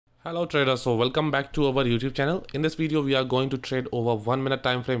Hello traders, so welcome back to our YouTube channel. In this video we are going to trade over 1 minute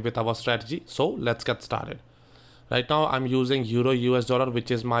time frame with our strategy. So let's get started. Right now I'm using Euro US dollar,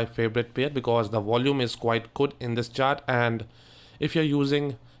 which is my favorite pair because the volume is quite good in this chart, and if you're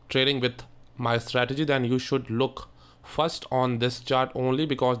using trading with my strategy then you should look first on this chart only,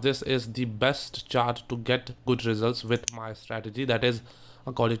 because this is the best chart to get good results with my strategy, that is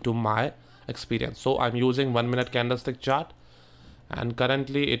according to my experience. So I'm using 1 minute candlestick chart, and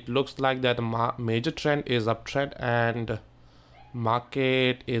currently it looks like that major trend is uptrend and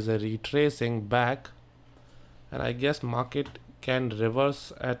market is retracing back, and I guess market can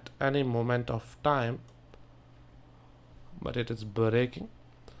reverse at any moment of time, but it is breaking.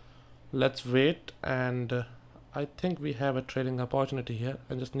 Let's wait, and I think we have a trading opportunity here.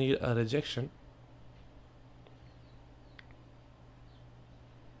 I just need a rejection.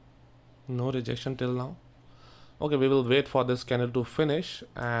 No rejection till now. Okay, we will wait for this candle to finish,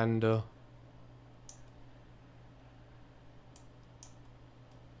 and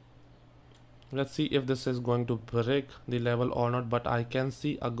let's see if this is going to break the level or not, but I can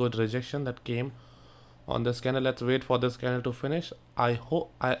see a good rejection that came on this candle. Let's wait for this candle to finish.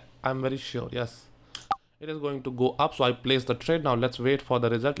 I'm very sure, yes, it is going to go up, so I place the trade. Now let's wait for the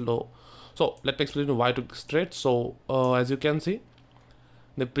result low. So let me explain why to trade. So as you can see,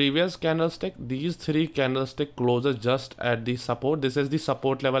 the previous candlestick, these three candlestick closes just at the support. This is the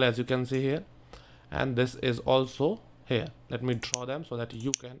support level, as you can see here, and this is also here. Let me draw them so that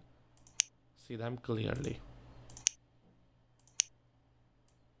you can see them clearly.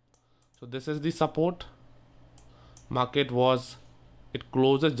 So this is the support. Market was, it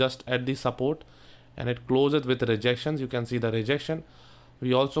closes just at the support and it closes with rejections. You can see the rejection.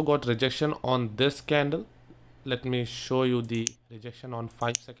 We also got rejection on this candle. Let me show you the rejection on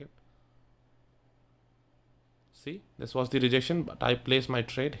 5 seconds. See, this was the rejection, but I placed my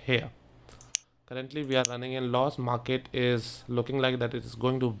trade here. Currently we are running in loss. Market is looking like that it is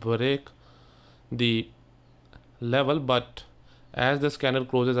going to break the level, but as this candle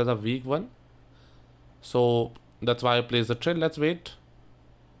closes as a weak one, so that's why I placed the trade. Let's wait,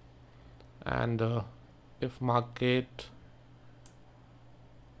 and if market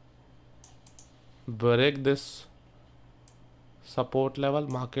break this support level,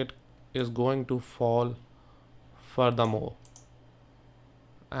 market is going to fall furthermore,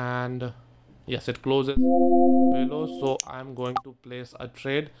 and yes, it closes below, so I'm going to place a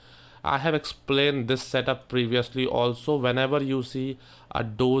trade. I have explained this setup previously also. Whenever you see a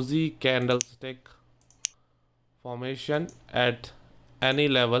doji candlestick formation at any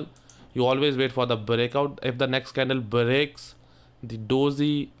level, you always wait for the breakout. If the next candle breaks the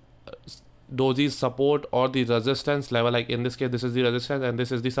doji support or the resistance level, like in this case this is the resistance and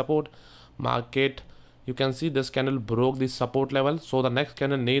this is the support, market, you can see this candle broke the support level, so the next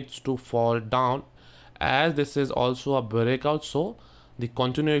candle needs to fall down, as this is also a breakout, so the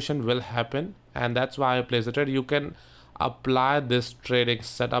continuation will happen, and that's why I place the trade. You can apply this trading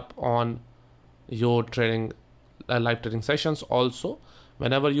setup on your trading live trading sessions also.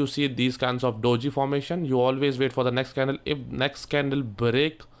 Whenever you see these kinds of doji formation, you always wait for the next candle. If next candle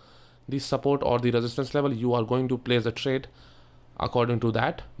break the support or the resistance level, you are going to place the trade according to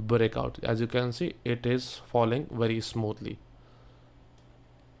that breakout. As you can see, it is falling very smoothly.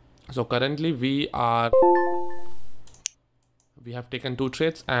 So currently we have taken 2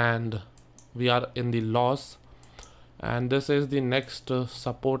 trades and we are in the loss, and this is the next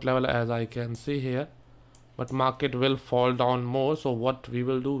support level, as I can see here, but market will fall down more. So what we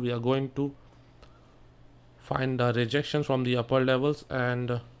will do, we are going to find the rejection from the upper levels,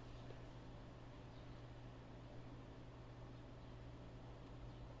 and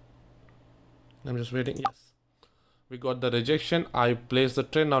I'm just waiting. Yes, we got the rejection. I placed the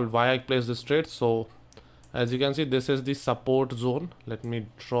trade. Now why I placed this trade, so as you can see, this is the support zone. Let me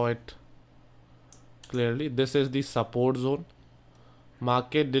draw it clearly. This is the support zone.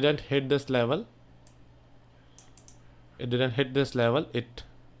 Market didn't hit this level. It didn't hit this level. It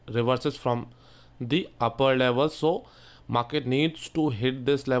reverses from the upper level. So market needs to hit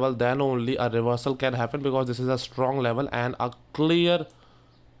this level, then only a reversal can happen, because this is a strong level and a clear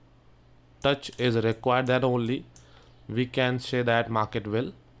touch is required. Then only we can say that market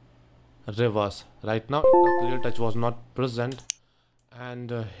will reverse. Right now the clear touch was not present,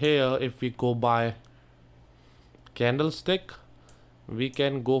 and here if we go by candlestick, we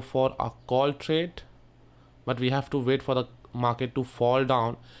can go for a call trade, but we have to wait for the market to fall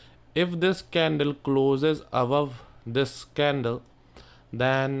down. If this candle closes above this candle,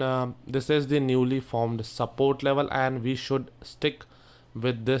 then this is the newly formed support level, and we should stick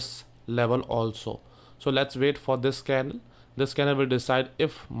with this level also. So let's wait for this candle. This candle will decide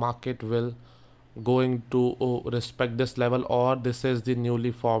if market will going to respect this level, or this is the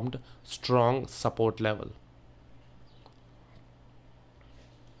newly formed strong support level.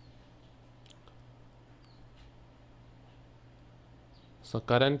 So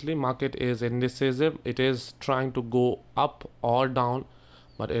currently market is indecisive. It is trying to go up or down,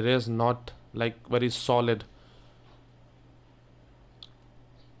 but it is not like very solid.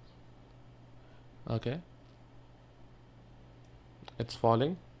 Okay, it's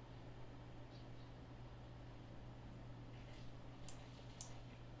falling.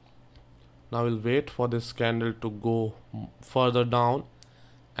 Now we'll wait for this candle to go further down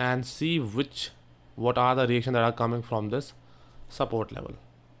and see what are the reactions that are coming from this support level.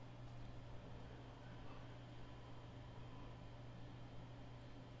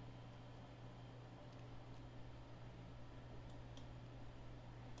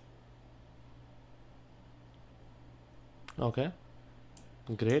 Okay,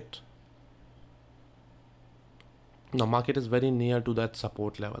 great. Now market is very near to that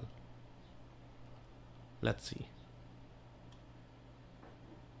support level. Let's see.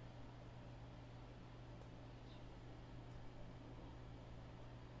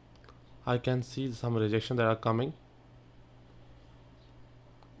 I can see some rejection that are coming.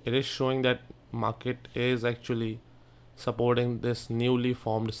 It is showing that market is actually supporting this newly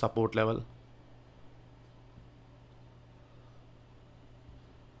formed support level.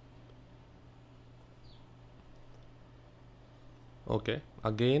 Okay,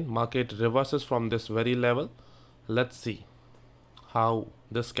 again market reverses from this very level. Let's see how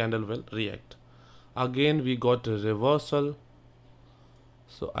this candle will react. Again we got a reversal,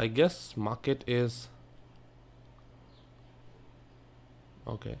 so I guess market is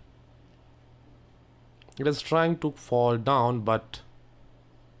okay. It is trying to fall down, but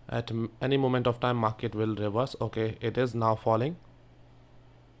at any moment of time market will reverse. Okay, it is now falling.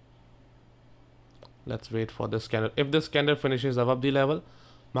 Let's wait for this candle. If this candle finishes above the level,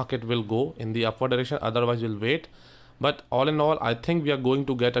 market will go in the upward direction, otherwise we'll wait. But all in all, I think we are going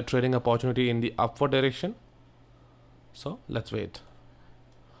to get a trading opportunity in the upward direction, so let's wait.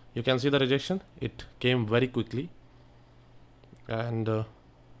 You can see the rejection, it came very quickly, and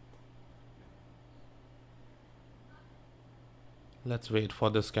let's wait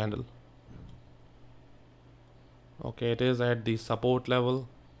for this candle. Okay, it is at the support level,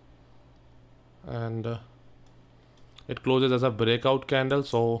 and it closes as a breakout candle,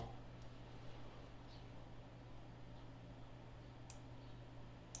 so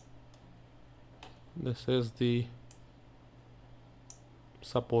this is the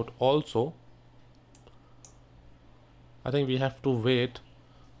support also. I think we have to wait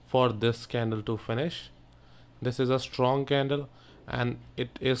for this candle to finish. This is a strong candle and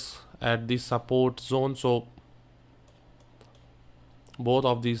it is at the support zone, so both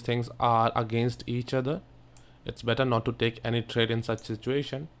of these things are against each other. It's better not to take any trade in such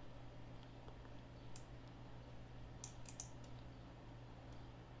situation.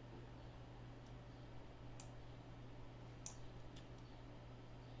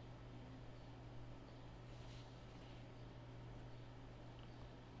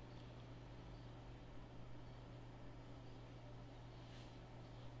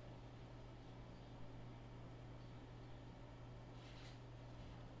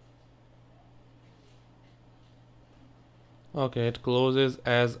 Okay, it closes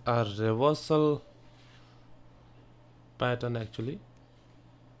as a reversal pattern actually.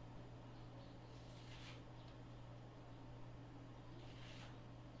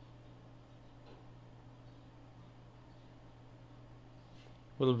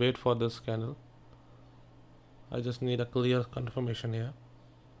 We'll wait for this candle. I just need a clear confirmation here.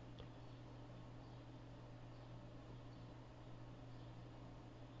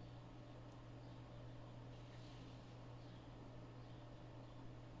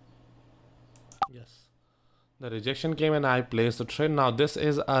 Yes, the rejection came and I placed the trade. Now this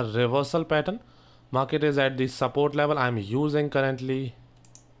is a reversal pattern. Market is at the support level. I'm using currently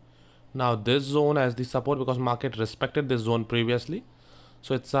now this zone as the support because market respected this zone previously.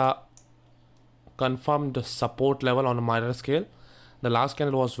 So it's a confirmed support level on a minor scale. The last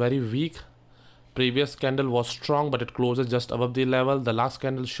candle was very weak. Previous candle was strong, but it closes just above the level. The last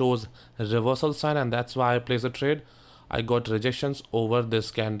candle shows a reversal sign, and that's why I placed a trade. I got rejections over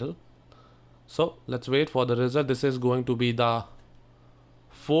this candle. So let's wait for the result. This is going to be the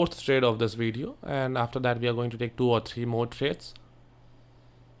fourth trade of this video, and after that we are going to take 2 or 3 more trades.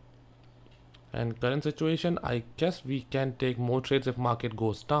 And current situation, I guess we can take more trades if market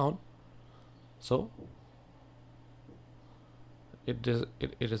goes down. So it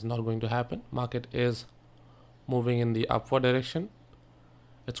is not going to happen. Market is moving in the upward direction.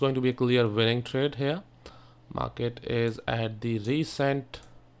 It's going to be a clear winning trade here. Market is at the recent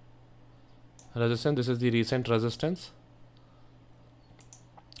resistance. This is the recent resistance.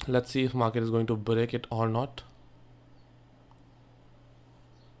 Let's see if market is going to break it or not.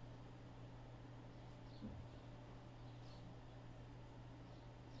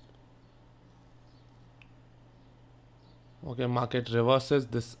 Okay, market reverses.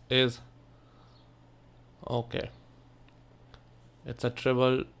 This is okay. It's a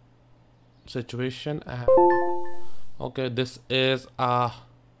triple situation, and okay, this is a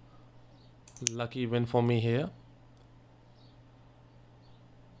lucky win for me here.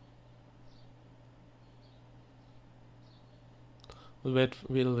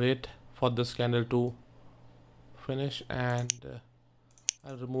 We'll wait for this candle to finish, and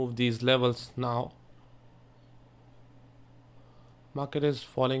I'll remove these levels now. Market is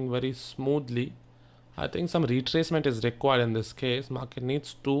falling very smoothly. I think some retracement is required in this case. Market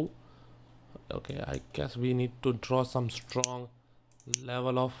needs to, okay, I guess we need to draw some strong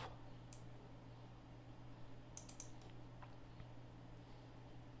level of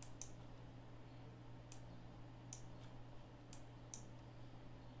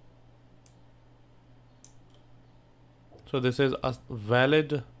so this is a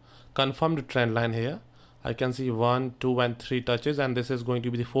valid confirmed trend line here. I can see 1, 2 and 3 touches, and this is going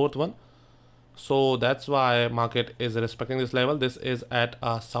to be the fourth one. So that's why market is respecting this level. This is at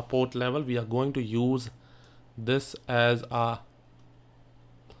a support level. We are going to use this as a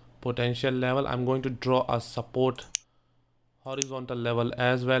potential level. I'm going to draw a support horizontal level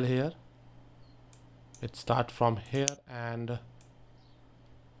as well here. It starts from here, and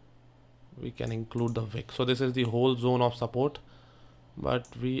we can include the wick. So this is the whole zone of support, but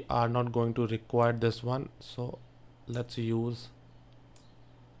we are not going to require this one, so let's use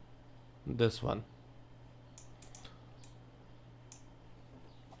this one.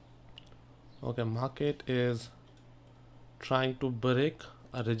 Okay, market is trying to break.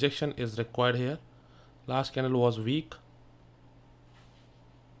 A rejection is required here. Last candle was weak.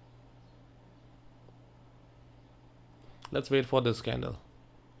 Let's wait for this candle.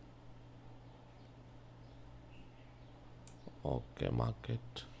 Okay, market.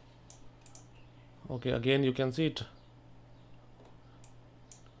 Okay, again you can see it.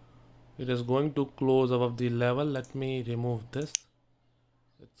 It is going to close above the level. Let me remove this.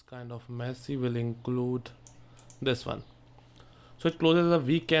 It's kind of messy. We'll include this one. So it closes a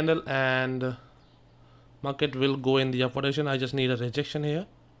weak candle, and market will go in the upward direction. I just need a rejection here.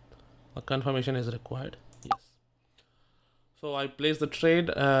 A confirmation is required. Yes. So I placed the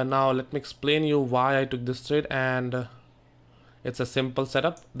trade. Now let me explain you why I took this trade, and it's a simple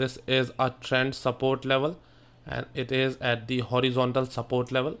setup. This is a trend support level, and it is at the horizontal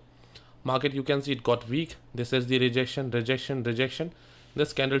support level. Market, you can see it got weak. This is the rejection, rejection, rejection.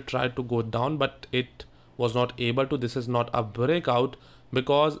 This candle tried to go down, but it was not able to. This is not a breakout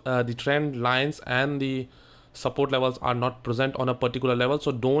because the trend lines and the support levels are not present on a particular level.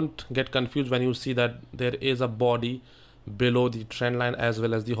 So don't get confused when you see that there is a body below the trend line as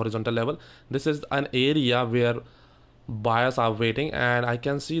well as the horizontal level. This is an area where buyers are waiting, and I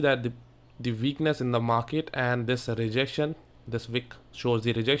can see that the weakness in the market, and this rejection, this wick shows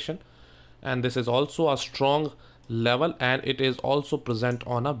the rejection, and this is also a strong level, and it is also present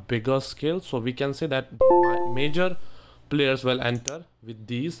on a bigger scale. So we can say that major players will enter with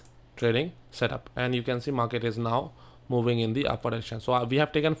these trading setup, and you can see market is now moving in the upward direction. So we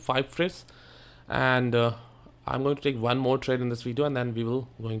have taken 5 trades, and I'm going to take one more trade in this video, and then we will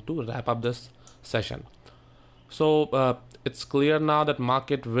going to wrap up this session. So it's clear now that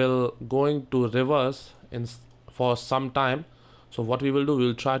market will going to reverse for some time. So what we will do, we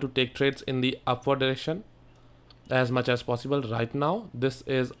will try to take trades in the upward direction as much as possible. Right now this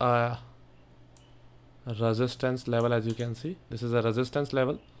is a resistance level. As you can see, this is a resistance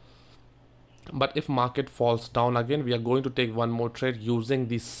level, but if market falls down again, we are going to take one more trade using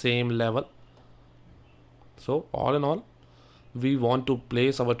the same level. So all in all, we want to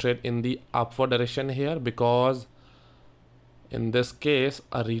place our trade in the upward direction here, because in this case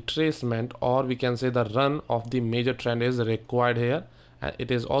a retracement, or we can say the run of the major trend, is required here, and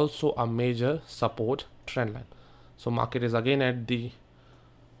it is also a major support trend line. So market is again at the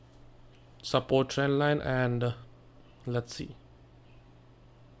support trend line, and let's see.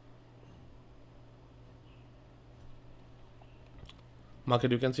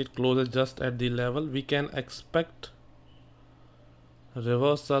 Market, you can see it closes just at the level. We can expect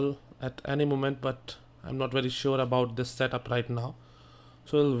reversal at any moment, but I'm not very sure about this setup right now.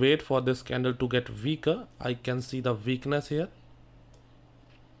 So we'll wait for this candle to get weaker. I can see the weakness here.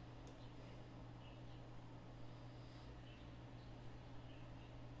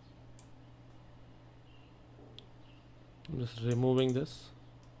 I'm just removing this.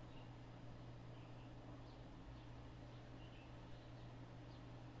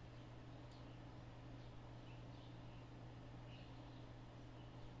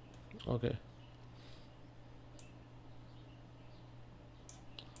 Okay.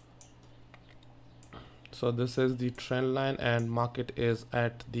 So this is the trend line and market is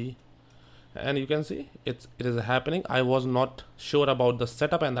at the, and you can see it is happening. I was not sure about the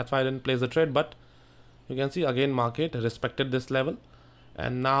setup and that's why I didn't place the trade, but you can see again market respected this level,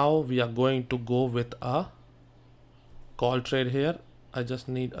 and now we are going to go with a call trade here. I just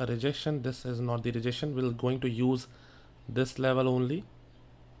need a rejection. This is not the rejection. We're going to use this level only.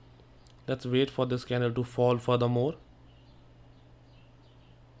 Let's wait for this candle to fall furthermore,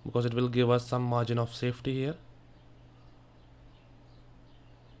 because it will give us some margin of safety here.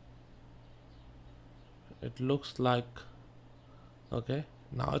 It looks like, okay,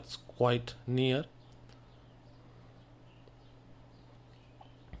 now it's quite near.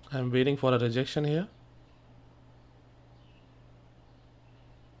 I'm waiting for a rejection here.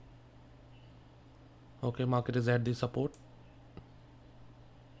 Okay, market is at the support.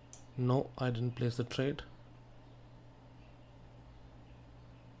 No, I didn't place the trade.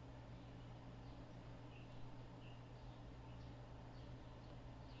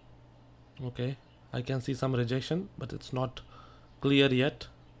 Okay, I can see some rejection, but it's not clear yet.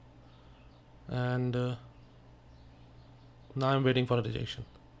 And now I'm waiting for a rejection.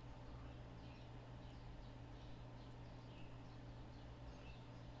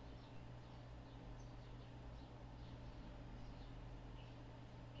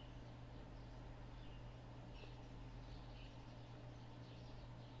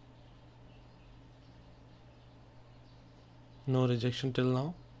 No rejection till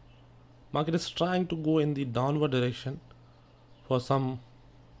now. Market is trying to go in the downward direction for some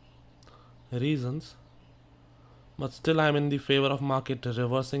reasons, but still I'm in the favor of market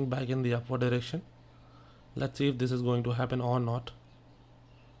reversing back in the upward direction. Let's see if this is going to happen or not.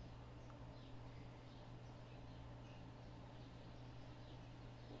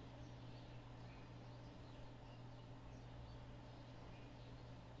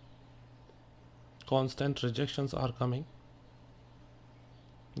 Constant rejections are coming.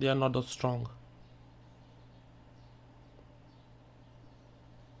 They are not that strong.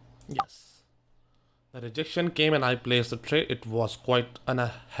 Yes, the rejection came and I placed the trade. It was quite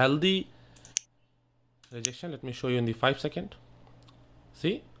a healthy rejection. Let me show you in the 5-second.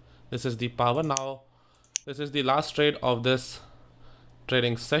 See, this is the power. Now this is the last trade of this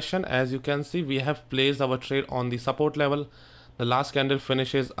trading session. As you can see, we have placed our trade on the support level. The last candle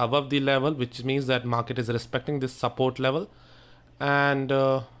finishes above the level, which means that market is respecting this support level, and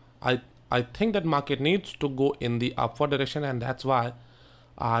I think that market needs to go in the upward direction, and that's why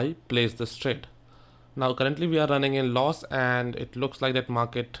I placed this trade. Now currently we are running in loss and it looks like that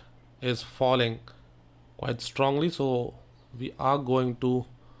market is falling quite strongly, so we are going to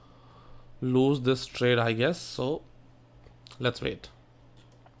lose this trade, I guess. So let's wait.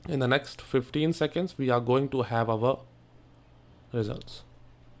 In the next 15 seconds we are going to have our results.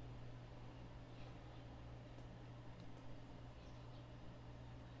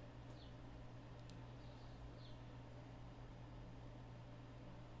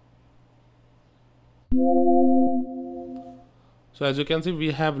 So as you can see,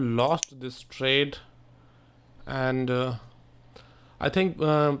 we have lost this trade, and I think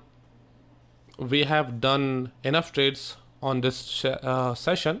we have done enough trades on this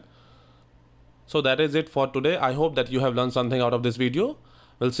session. So that is it for today. I hope that you have learned something out of this video.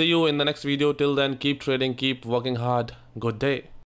 We'll see you in the next video. Till then, keep trading, keep working hard. Good day.